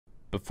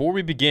Before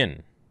we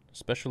begin,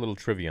 special little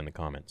trivia in the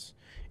comments.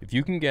 If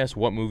you can guess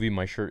what movie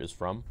my shirt is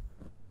from,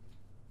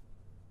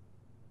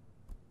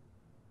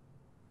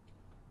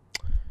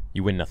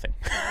 you win nothing.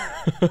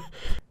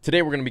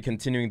 Today we're going to be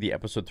continuing the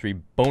episode 3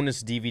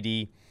 bonus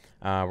DVD.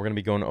 We're going to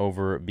be going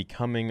over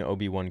Becoming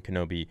Obi-Wan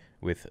Kenobi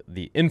with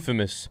the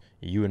infamous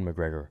Ewan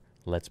McGregor.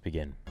 Let's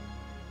begin.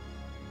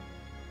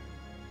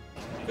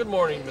 Good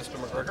morning, Mr.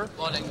 McGregor.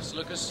 Morning, Mr.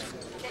 Lucas.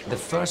 The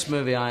first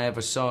movie I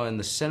ever saw in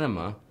the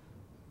cinema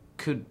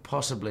could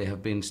possibly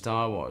have been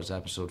Star Wars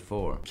Episode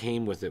 4.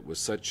 Came with it with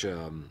such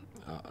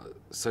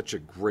a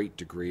great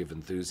degree of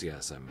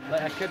enthusiasm.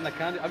 Like I couldn't, I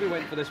can't. I've been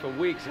waiting for this for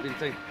weeks. I've been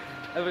thinking,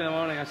 every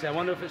morning I say, I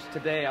wonder if it's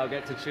today I'll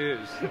get to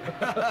choose.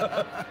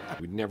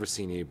 We'd never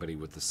seen anybody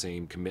with the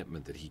same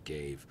commitment that he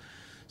gave.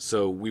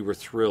 So we were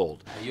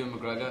thrilled. Ewan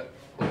McGregor,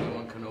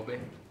 Obi-Wan Kenobi.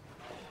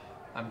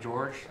 I'm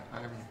George.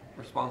 I'm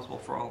responsible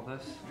for all of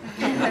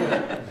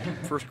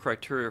this. First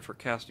criteria for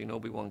casting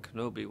Obi-Wan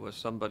Kenobi was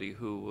somebody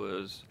who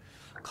was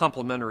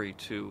complementary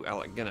to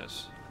Alec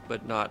Guinness,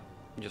 but not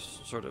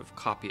just sort of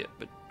copy it,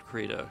 but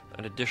create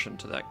an addition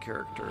to that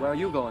character. Where are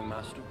you going,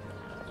 Master?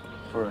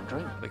 For a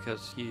drink?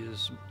 Because he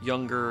is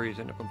younger, he's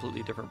in a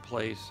completely different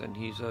place, and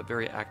he's a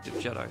very active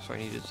Jedi, so I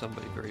needed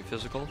somebody very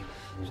physical,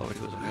 somebody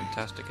who was a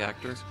fantastic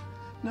actor.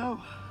 No.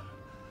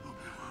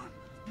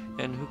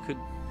 And who could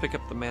pick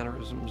up the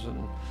mannerisms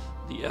and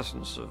the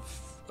essence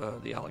of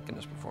the Alec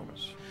Guinness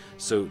performance.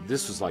 So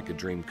this was like a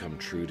dream come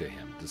true to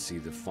him, to see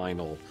the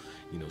final,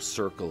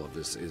 circle of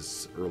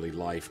his early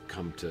life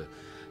come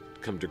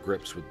to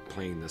grips with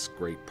playing this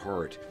great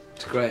part.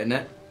 It's great, isn't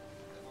it?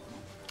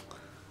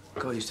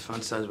 God, I used to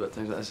fantasize about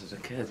things like this as a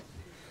kid.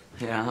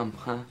 Here I am,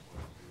 huh?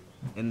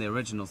 In the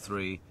original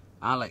 3,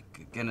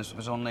 Alec Guinness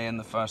was only in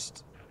the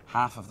first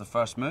half of the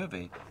first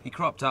movie. He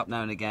cropped up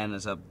now and again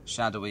as a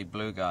shadowy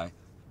blue guy,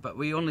 but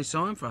we only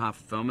saw him for half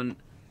the film,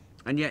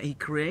 and yet he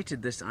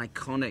created this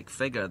iconic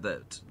figure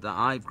that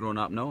I've grown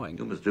up knowing.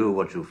 You must do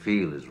what you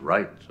feel is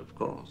right, of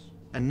course.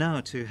 And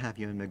now to have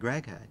Ewan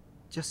McGregor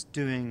just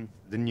doing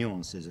the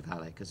nuances of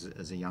Alec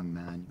as a young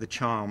man, the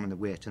charm and the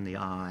wit and the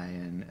eye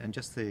and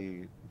just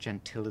the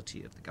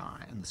gentility of the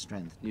guy and the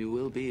strength. You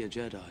will be a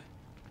Jedi,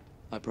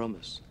 I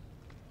promise.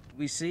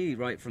 We see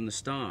right from the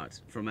start,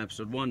 from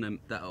episode 1,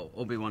 that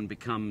Obi-Wan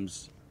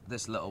becomes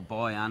this little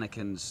boy,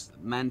 Anakin's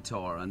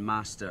mentor and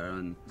master,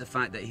 and the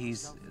fact that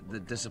he's the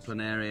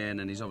disciplinarian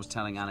and he's always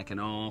telling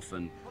Anakin off,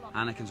 and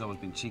Anakin's always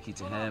been cheeky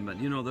to him,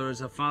 and there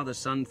is a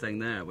father-son thing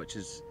there, which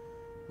is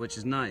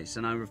nice,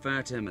 and I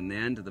refer to him in the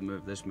end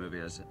of this movie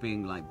as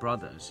being like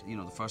brothers.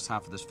 The first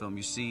half of this film,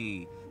 you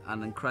see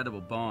an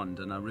incredible bond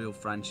and a real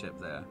friendship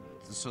there,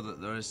 so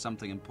that there is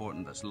something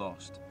important that's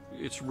lost.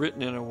 It's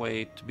written in a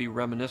way to be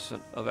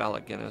reminiscent of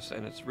Alec Guinness,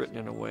 and it's written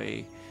in a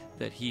way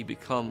that he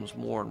becomes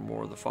more and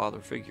more the father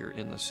figure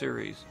in the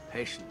series.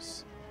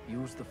 Patience.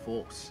 Use the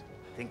Force.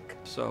 Think.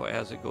 So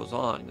as it goes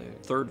on, the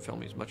third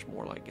film, he's much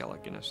more like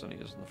Alec Guinness than he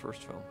is in the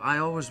first film. I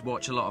always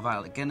watch a lot of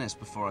Alec Guinness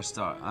before I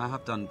start. I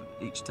have done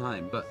each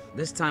time, but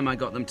this time I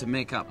got them to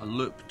make up a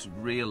looped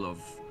reel of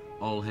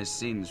all his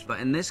scenes. But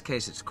in this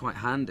case, it's quite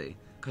handy,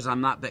 because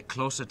I'm that bit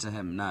closer to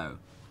him now,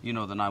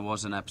 than I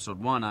was in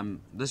episode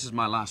 1. This is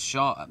my last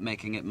shot at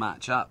making it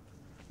match up,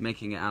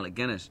 making it Alec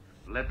Guinness.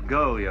 Let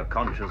go your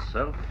conscious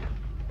self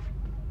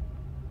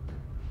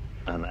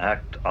and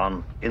act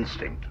on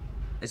instinct.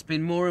 It's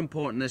been more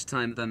important this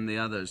time than the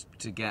others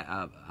to get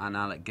an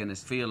Alec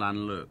Guinness feel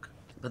and look.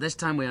 But this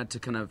time we had to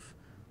kind of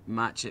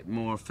match it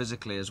more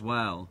physically as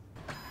well.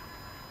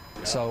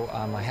 So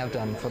I have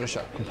done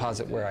Photoshop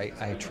composite where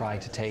I try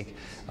to take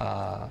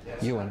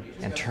Ewan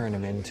and turn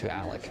him into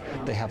Alec.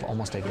 They have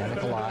almost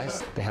identical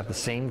eyes. They have the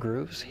same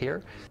grooves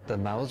here. The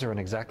mouths are in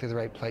exactly the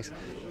right place.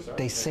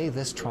 They say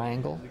this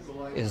triangle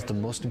is the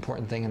most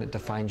important thing and it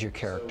defines your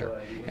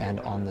character. And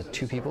on the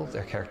two people,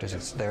 their characters,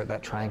 it's there,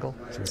 that triangle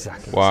is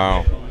exactly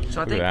the same.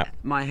 So I think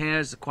my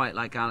hair's quite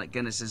like Alec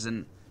Guinness's,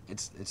 and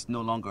it's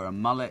no longer a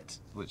mullet,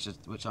 which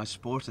I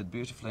sported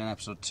beautifully in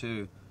episode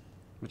 2.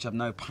 Which I've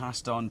now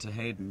passed on to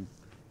Hayden.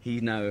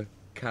 He now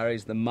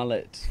carries the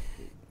mullet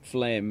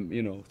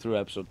flame, through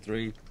episode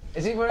 3.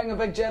 Is he wearing a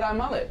big Jedi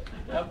mullet?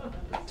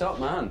 Yep. Top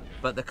man.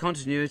 But the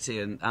continuity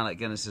in Alec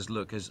Guinness's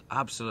look is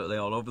absolutely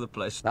all over the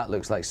place. That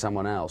looks like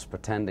someone else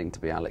pretending to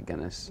be Alec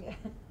Guinness.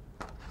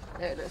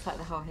 Yeah. It looks like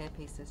the whole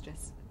hairpiece is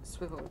just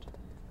swiveled.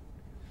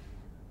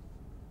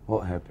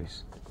 What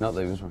hairpiece? Not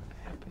that he was wearing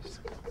a hairpiece.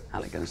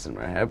 Alec Guinness didn't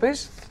wear a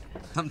hairpiece.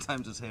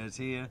 Sometimes his hair's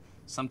here,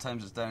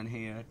 sometimes it's down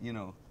here,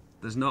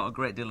 There's not a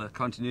great deal of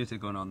continuity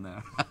going on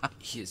there.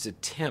 His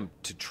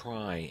attempt to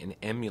try and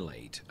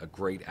emulate a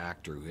great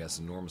actor who has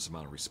an enormous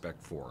amount of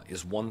respect for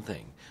is one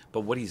thing,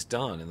 but what he's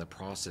done in the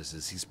process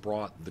is he's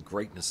brought the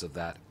greatness of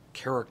that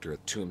character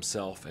to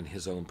himself and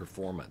his own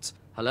performance.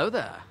 Hello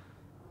there.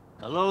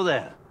 Hello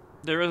there.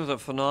 There is a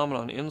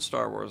phenomenon in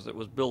Star Wars that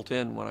was built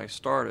in when I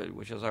started,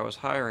 which is I was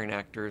hiring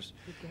actors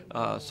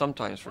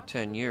sometimes for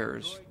 10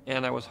 years,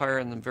 and I was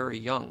hiring them very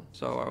young.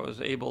 So I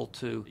was able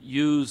to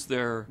use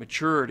their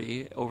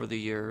maturity over the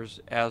years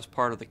as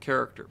part of the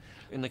character.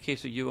 In the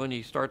case of Ewan,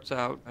 he starts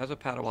out as a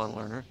Padawan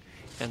learner,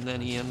 and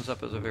then he ends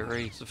up as a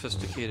very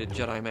sophisticated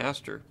Jedi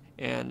Master.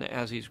 And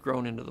as he's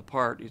grown into the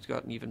part, he's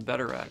gotten even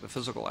better at the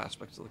physical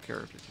aspects of the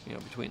character, you know,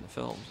 between the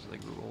films as they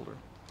grew older.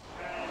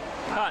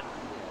 Cut.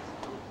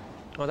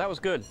 Oh, that was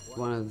good.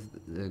 One of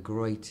the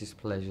greatest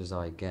pleasures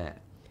I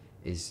get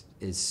is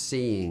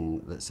seeing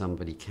that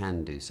somebody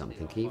can do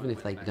something, even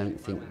if they don't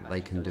think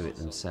they can do it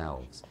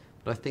themselves.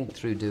 But I think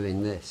through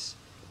doing this,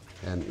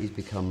 he's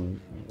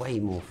become way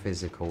more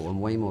physical and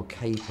way more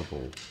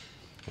capable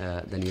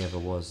than he ever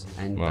was.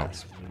 And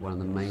that's one of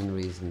the main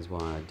reasons why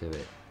I do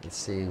it. It's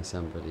seeing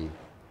somebody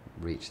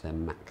reach their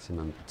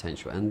maximum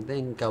potential and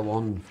then go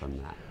on from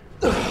that.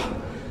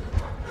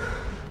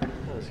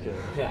 That was good.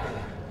 Yeah.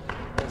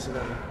 That's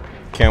another.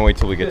 Can't wait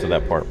till we get to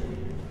that part.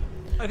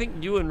 I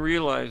think Ewan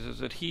realizes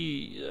that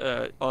he,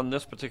 on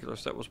this particular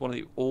set, was one of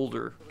the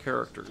older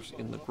characters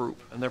in the group,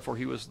 and therefore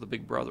he was the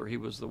big brother. He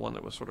was the one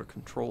that was sort of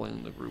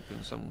controlling the group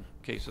in some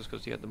cases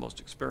because he had the most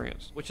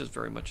experience, which is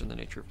very much in the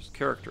nature of his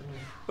character.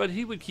 But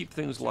he would keep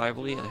things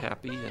lively and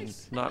happy and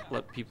not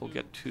let people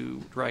get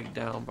too dragged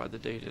down by the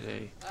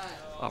day-to-day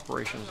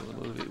operations of the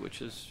movie,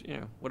 which is, you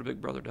know, what a big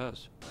brother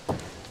does.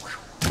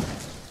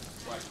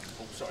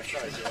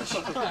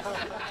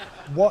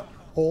 What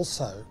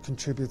also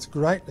contributes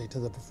greatly to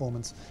the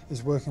performance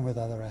is working with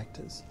other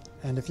actors.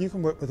 And if you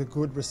can work with a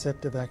good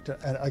receptive actor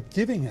and a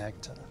giving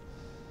actor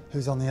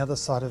who's on the other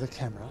side of the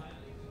camera,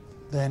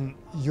 then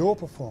your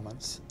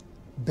performance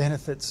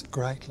benefits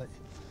greatly.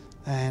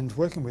 And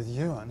working with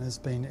Ewan has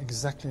been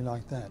exactly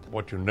like that.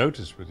 What you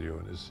notice with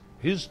Ewan is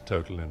his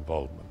total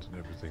involvement in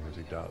everything that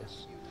he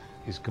does.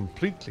 He's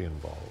completely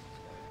involved,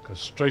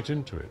 goes straight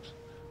into it.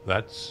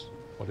 That's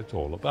what it's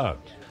all about.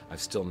 I've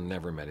still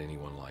never met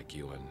anyone like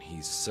Ewan.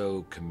 He's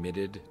so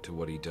committed to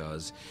what he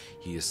does.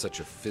 He is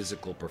such a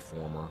physical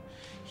performer.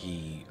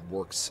 He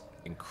works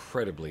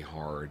incredibly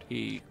hard.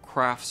 He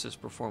crafts his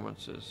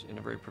performances in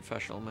a very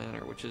professional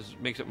manner, which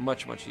makes it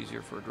much, much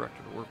easier for a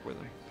director to work with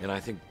him. And I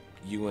think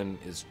Ewan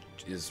is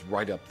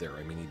right up there.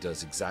 I mean, he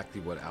does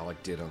exactly what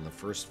Alec did on the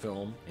first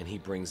film, and he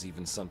brings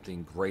even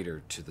something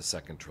greater to the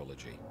second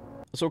trilogy.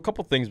 So a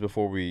couple things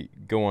before we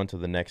go on to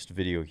the next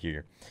video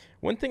here.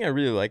 One thing I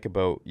really like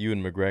about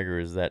Ewan McGregor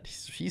is that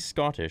he's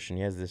Scottish and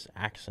he has this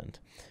accent.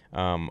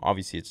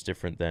 Obviously, it's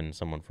different than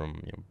someone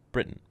from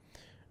Britain.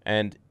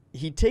 And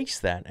he takes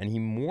that and he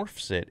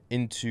morphs it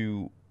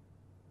into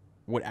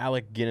what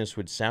Alec Guinness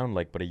would sound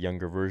like, but a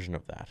younger version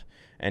of that.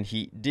 And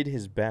he did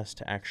his best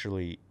to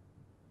actually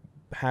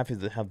have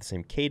the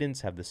same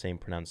cadence, have the same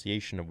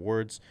pronunciation of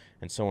words,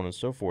 and so on and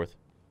so forth.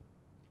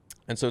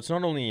 And so it's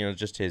not only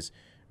just his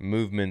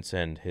movements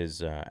and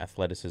his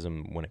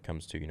athleticism when it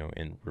comes to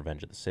in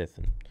Revenge of the Sith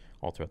and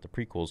all throughout the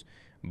prequels,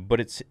 but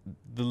it's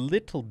the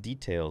little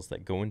details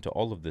that go into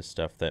all of this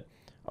stuff that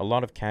a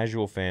lot of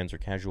casual fans or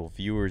casual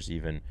viewers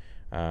even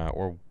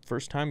or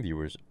first-time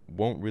viewers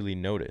won't really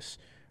notice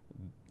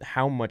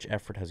how much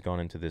effort has gone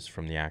into this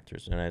from the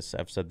actors. And as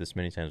I've said this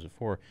many times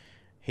before,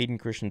 Hayden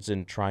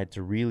Christensen tried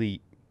to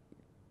really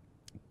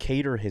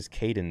cater his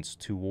cadence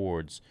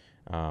towards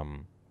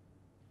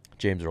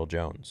James Earl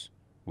Jones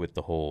with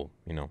the whole,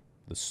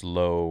 the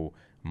slow,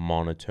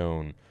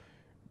 monotone,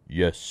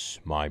 "Yes,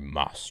 my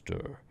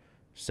master."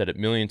 Said it a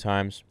million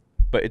times,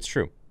 but it's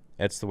true.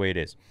 That's the way it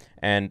is.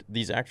 And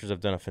these actors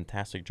have done a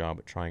fantastic job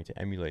at trying to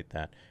emulate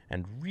that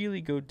and really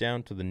go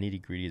down to the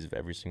nitty-gritties of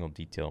every single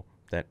detail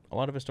that a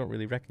lot of us don't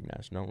really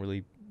recognize, don't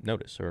really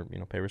notice or,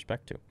 pay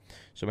respect to.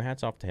 So my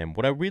hat's off to him.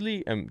 What I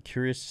really am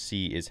curious to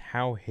see is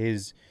how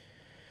his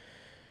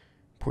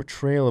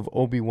portrayal of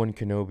Obi-Wan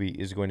Kenobi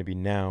is going to be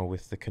now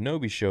with the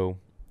Kenobi show,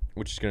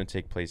 which is going to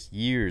take place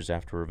years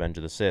after Revenge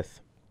of the Sith.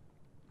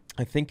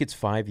 I think it's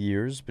 5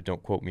 years, but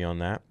don't quote me on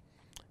that.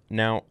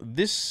 Now,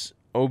 this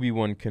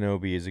Obi-Wan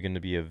Kenobi is going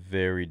to be a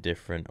very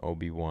different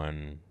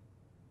Obi-Wan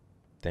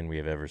than we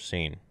have ever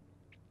seen.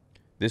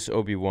 This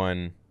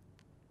Obi-Wan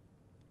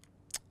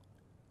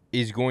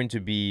is going to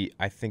be,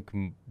 I think,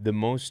 the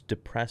most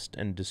depressed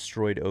and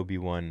destroyed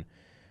Obi-Wan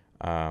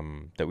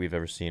that we've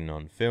ever seen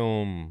on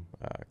film,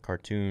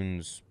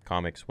 cartoons,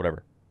 comics,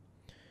 whatever.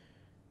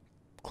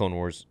 Clone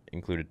Wars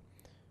included.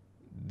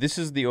 This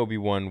is the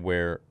Obi-Wan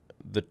where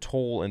the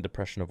toll and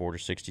depression of Order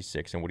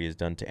 66 and what he has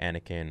done to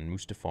Anakin and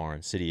Mustafar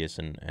and Sidious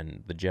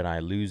and the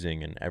Jedi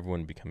losing and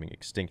everyone becoming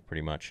extinct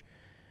pretty much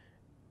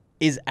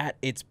is at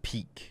its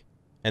peak.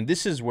 And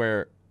this is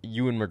where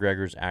Ewan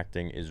McGregor's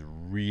acting is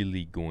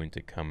really going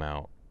to come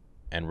out,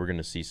 and we're going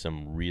to see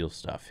some real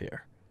stuff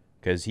here.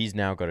 Because he's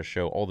now got to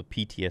show all the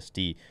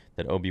PTSD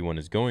that Obi-Wan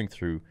is going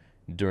through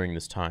during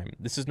this time.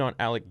 This is not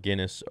Alec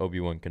Guinness,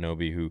 Obi-Wan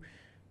Kenobi, who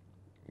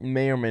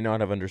may or may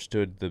not have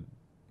understood the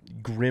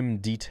grim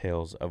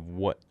details of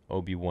what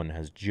Obi-Wan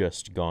has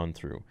just gone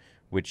through,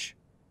 which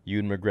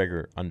Ewan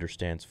McGregor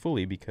understands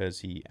fully because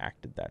he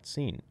acted that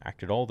scene,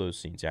 acted all those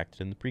scenes, he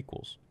acted in the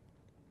prequels.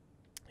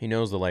 He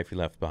knows the life he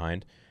left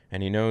behind,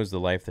 and he knows the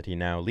life that he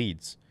now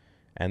leads,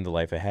 and the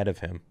life ahead of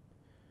him.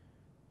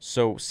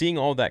 So seeing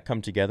all that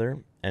come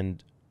together,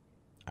 and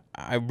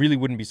I really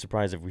wouldn't be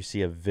surprised if we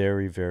see a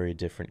very, very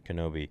different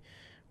Kenobi,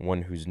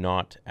 one who's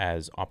not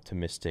as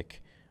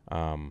optimistic,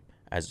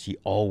 as he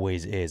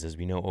always is, as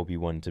we know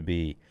Obi-Wan to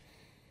be.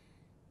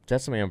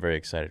 That's something I'm very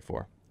excited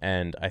for.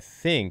 And I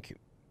think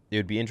it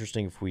would be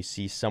interesting if we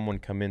see someone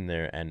come in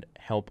there and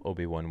help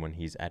Obi-Wan when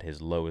he's at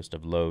his lowest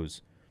of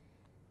lows.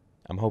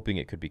 I'm hoping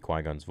it could be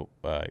Qui-Gon's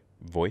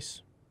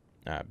voice,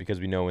 because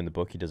we know in the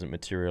book he doesn't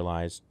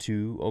materialize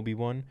to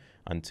Obi-Wan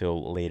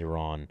until later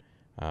on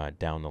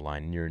down the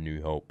line, near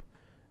New Hope.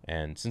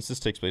 And since this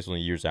takes place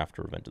only years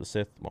after Revenge of the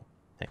Sith, well,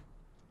 hey,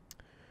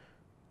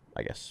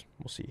 I guess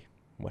we'll see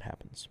what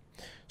happens.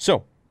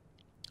 So,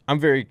 I'm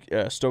very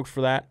stoked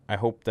for that. I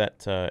hope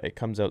that it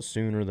comes out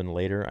sooner than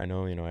later. I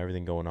know,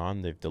 everything going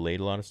on, they've delayed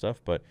a lot of stuff,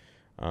 but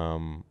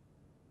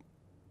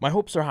my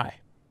hopes are high,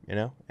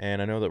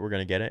 and I know that we're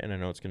going to get it, and I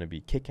know it's going to be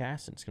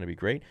kick-ass, and it's going to be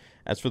great.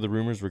 As for the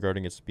rumors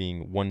regarding it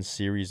being one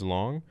series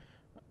long,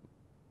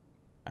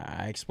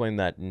 I explained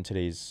that in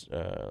today's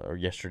or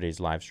yesterday's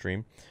live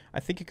stream. I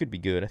think it could be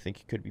good. I think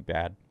it could be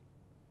bad.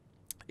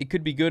 It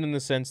could be good in the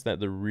sense that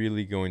they're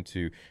really going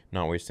to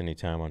not waste any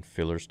time on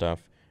filler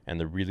stuff, and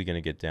they're really going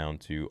to get down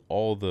to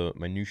all the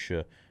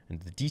minutia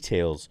and the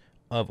details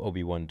of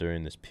Obi-Wan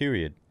during this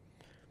period.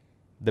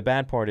 The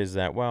bad part is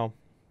that, well,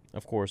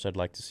 of course, I'd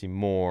like to see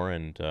more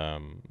and,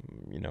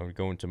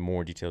 go into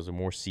more details and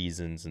more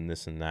seasons and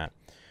this and that.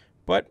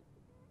 But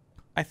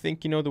I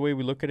think, the way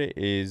we look at it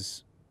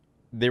is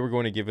they were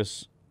going to give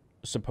us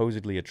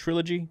supposedly a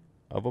trilogy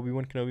of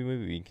Obi-Wan Kenobi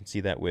movie. You can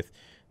see that with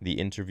the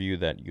interview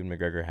that Ewan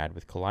McGregor had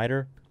with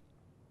Collider.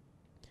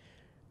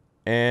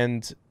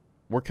 And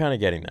we're kind of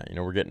getting that.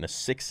 We're getting a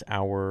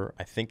 6-hour,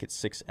 I think it's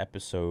 6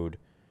 episodic,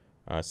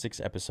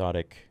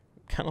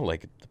 kind of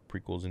like the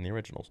prequels and the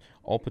originals,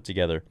 all put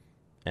together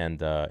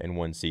and in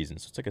one season.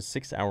 So it's like a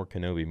 6-hour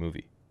Kenobi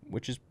movie,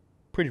 which is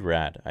pretty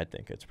rad, I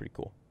think. It's pretty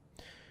cool.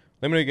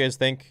 Let me know what you guys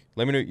think.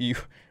 Let me know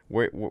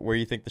where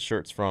you think the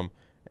shirt's from.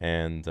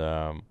 And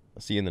I'll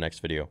see you in the next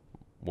video.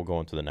 We'll go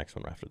on to the next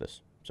one after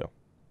this. So,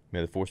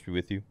 may the Force be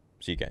with you.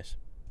 See you guys.